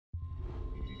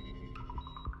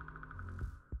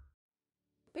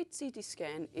PET-CT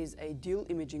scan is a dual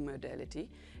imaging modality.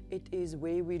 It is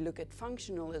where we look at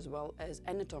functional as well as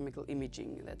anatomical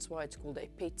imaging. That's why it's called a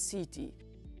PET-CT.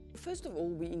 First of all,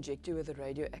 we inject you with a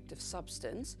radioactive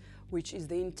substance, which is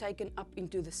then taken up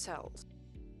into the cells.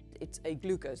 It's a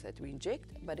glucose that we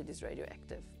inject, but it is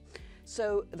radioactive.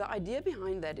 So the idea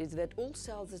behind that is that all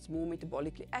cells that's more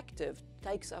metabolically active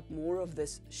takes up more of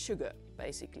this sugar,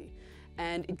 basically,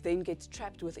 and it then gets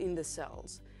trapped within the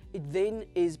cells. It then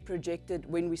is projected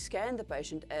when we scan the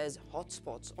patient as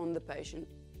hotspots on the patient.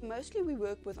 Mostly we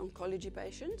work with oncology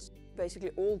patients.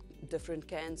 Basically all different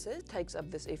cancers takes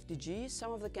up this FDG.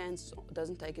 Some of the cancers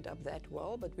doesn't take it up that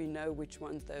well, but we know which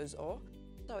ones those are.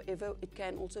 However, it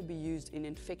can also be used in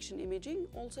infection imaging,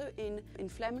 also in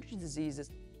inflammatory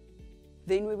diseases.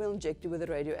 Then we will inject you with a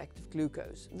radioactive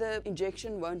glucose. The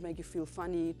injection won't make you feel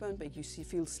funny, it won't make you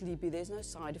feel sleepy, there's no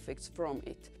side effects from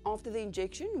it. After the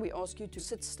injection, we ask you to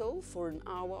sit still for an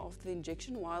hour after the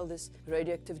injection while this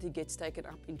radioactivity gets taken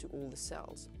up into all the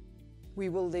cells. We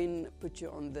will then put you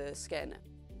on the scanner.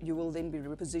 You will then be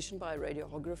repositioned by a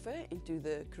radiographer into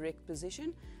the correct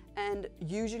position, and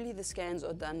usually the scans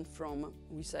are done from,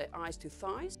 we say, eyes to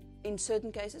thighs. In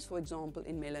certain cases, for example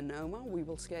in melanoma, we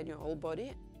will scan your whole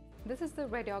body. This is the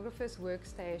radiographer's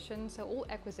workstation, so all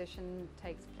acquisition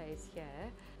takes place here.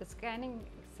 The scanning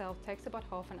itself takes about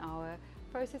half an hour.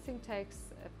 Processing takes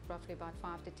roughly about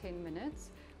 5 to 10 minutes.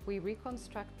 We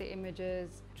reconstruct the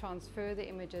images, transfer the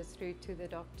images through to the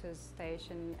doctor's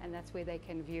station, and that's where they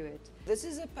can view it. This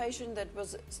is a patient that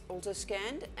was also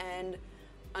scanned, and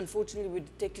unfortunately we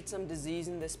detected some disease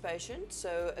in this patient.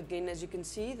 So again, as you can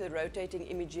see, the rotating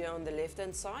image here on the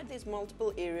left-hand side, there's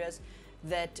multiple areas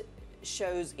that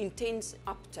shows intense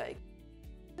uptake.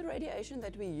 The radiation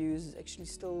that we use is actually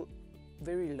still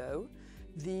very low.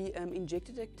 The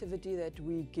injected activity that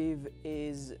we give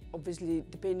is obviously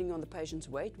depending on the patient's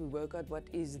weight. We work out what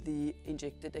is the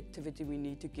injected activity we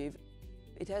need to give.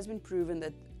 It has been proven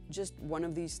that just one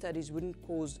of these studies wouldn't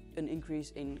cause an increase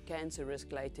in cancer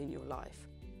risk later in your life.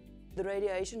 The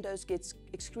radiation dose gets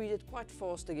excreted quite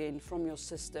fast again from your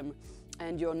system,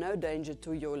 and you're no danger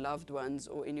to your loved ones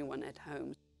or anyone at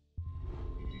home.